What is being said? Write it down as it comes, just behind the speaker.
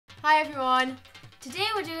Hi everyone! Today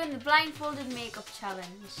we're doing the blindfolded makeup challenge.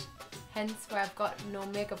 Hence where I've got no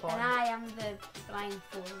makeup on. And I am the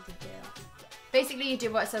blindfolded girl. Basically you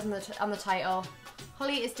do what it says on the title.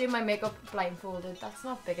 Holly is doing my makeup blindfolded. That's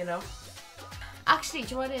not big enough. Actually, do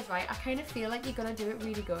you know what it is, right? I kind of feel like you're going to do it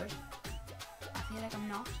really good. I feel like I'm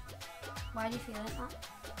not. Why do you feel like that?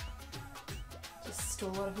 Just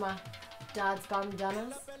stole one of my dad's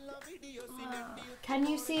bandanas. Oh. Can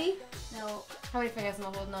you see? No. How many fingers am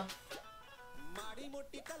I holding up?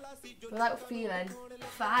 Without feeling.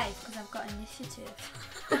 5, because I've got initiative.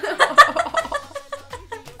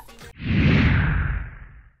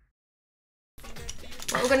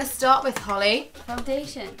 What we're going to start with, Holly.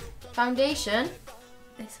 Foundation. Foundation.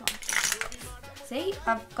 This one. See,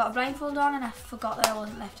 I've got a blindfold on and I forgot that I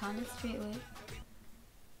wasn't left-handed straight away.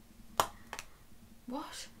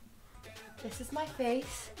 What? This is my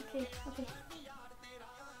face. Okay.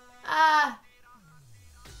 Ah!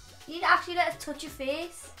 You need to actually let us touch your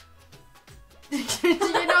face. Do you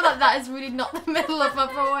know that is really not the middle of my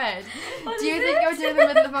forehead? Do you think you're doing the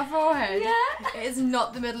middle of my forehead? Yeah. It is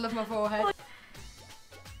not the middle of my forehead.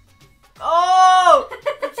 Oh!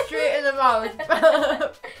 Straight in the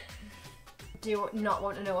mouth. Do you not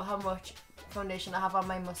want to know how much foundation I have on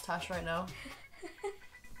my moustache right now?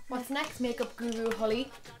 What's next, makeup guru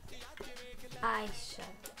Holly? Eyeshadow.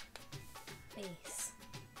 Face.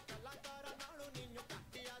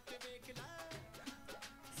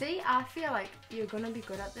 See, I feel like you're gonna be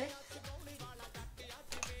good at this.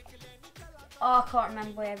 Oh, I can't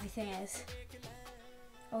remember where everything is.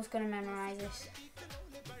 I was going to memorise it.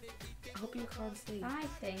 I hope you can't see. I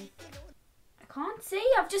think. I can't see,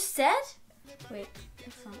 I've just said. Wait,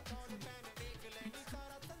 this one.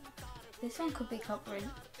 This one could be covering.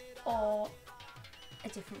 Or a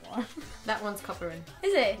different one. That one's coppering.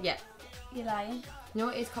 Is it? Yeah. You're lying. No,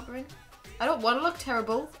 it is coppering. I don't want to look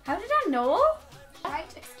terrible. How did I know? Right,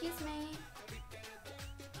 excuse me.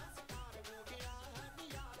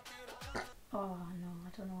 Oh no, I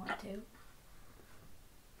don't know what to do.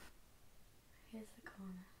 Here's the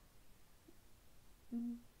corner.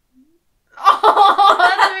 Oh,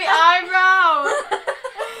 that's my eyebrow!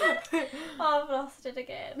 Oh, I've lost it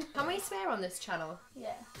again. Can we swear on this channel?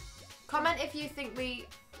 Yeah. Comment if you think we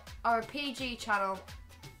are a PG channel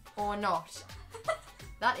or not.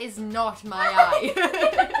 That is not my eye.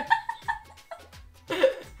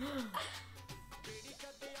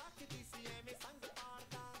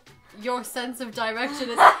 Your sense of direction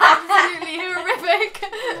is absolutely horrific.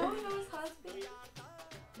 No, those has been.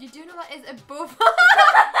 You do know that is above. I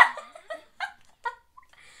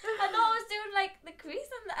thought I was doing like the crease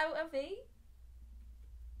and the outer V.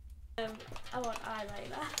 I want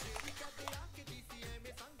eyeliner.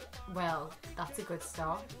 Well, that's a good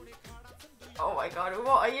start. Oh my god,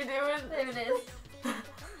 what are you doing? There it is.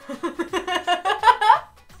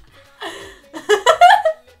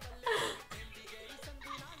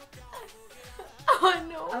 Oh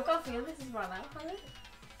no. I've got a feeling this is run out, hasn't it?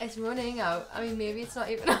 It's running out. I mean, maybe it's not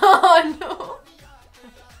even. Oh no.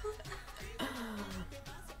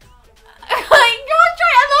 You're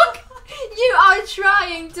trying to look. You are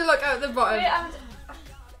trying to look out the bottom.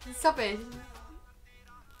 Wait, Stop it.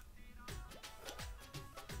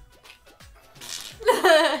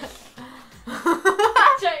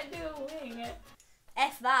 I'm trying to do a wing.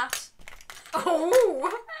 F that.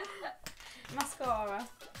 Oh. Mascara.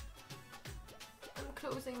 I'm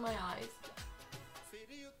closing my eyes.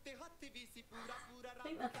 I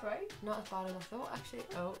think that's right. Not as bad as I thought, actually.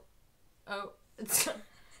 Oh,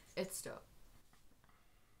 it's stuck.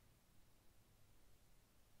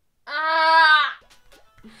 Ah!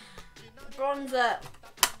 Bronzer.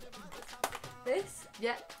 This?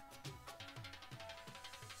 Yeah.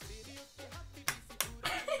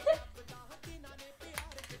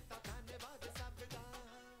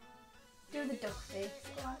 Do the duck face.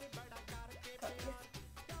 Go on. Got you.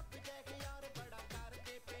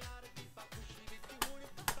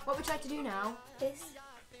 What would you like to do now? This.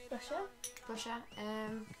 Blusher. Brusher.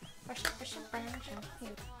 Brusher.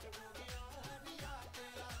 Here.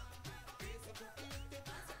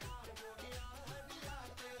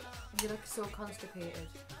 You look so constipated.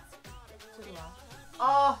 So do I.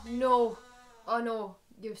 Oh no! Oh no!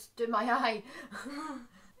 You stood my eye.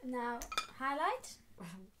 Now, highlight.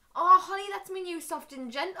 Oh, Holly, that's my new soft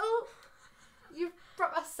and gentle. You've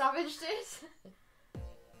proper savaged it.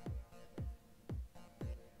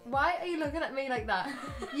 Why are you looking at me like that?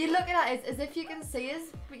 You're looking at us as if you can see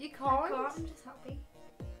us, but you can't. I'm just happy.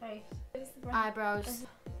 Right. Here's the brush. Eyebrows.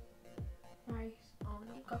 Right. Oh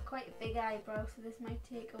no. You've got quite a big eyebrow, so this might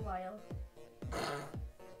take a while.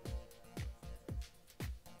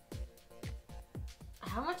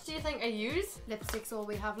 How much do you think I use? Lipstick's all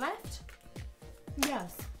we have left.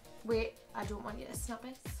 Yes. Wait, I don't want you to snap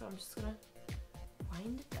it, so I'm just gonna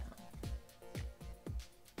wind it down.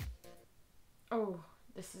 Oh,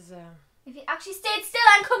 this is If you actually stayed still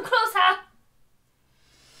and come closer.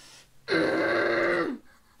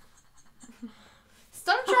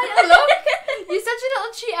 Stop trying to look! You're such a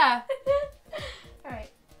little cheater!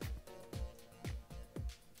 Alright.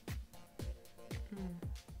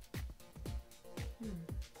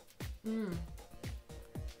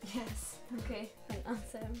 Yes. Okay, I'll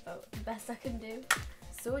answer about the best I can do.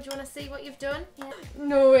 So, do you want to see what you've done? Yeah.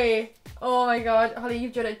 No way! Oh my god, Holly,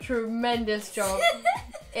 you've done a tremendous job.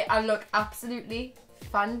 I look absolutely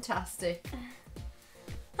fantastic.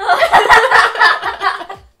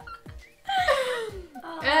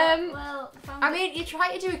 Well, I mean, you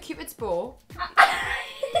try to do a Cupid's bow.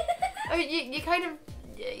 I mean, you kind of,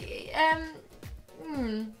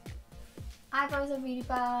 eyebrows are really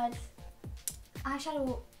bad.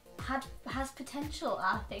 Eyeshadow has potential,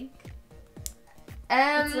 I think.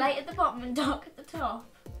 It's light at the bottom and dark at the top.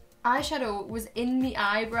 Eyeshadow was in the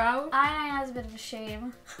eyebrow. Eyeliner has a bit of a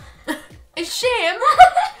shame. A shame?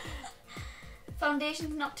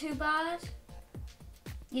 Foundation's not too bad.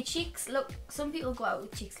 Your cheeks look. Some people go out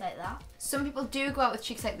with cheeks like that. Some people do go out with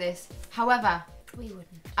cheeks like this. However, We wouldn't.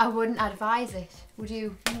 I wouldn't advise it. Would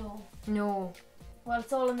you? No. No. Well,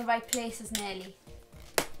 it's all in the right places, nearly.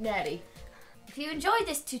 Nearly. If you enjoyed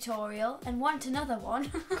this tutorial and want another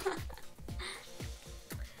one,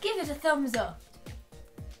 give it a thumbs up.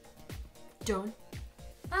 Done.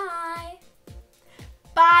 Bye.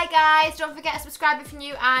 Bye guys. Don't forget to subscribe if you're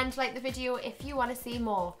new and like the video if you want to see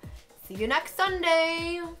more. See you next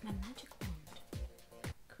Sunday. My magic wand.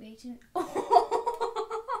 Creating.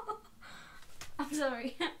 I'm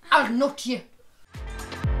sorry. I'll nut you.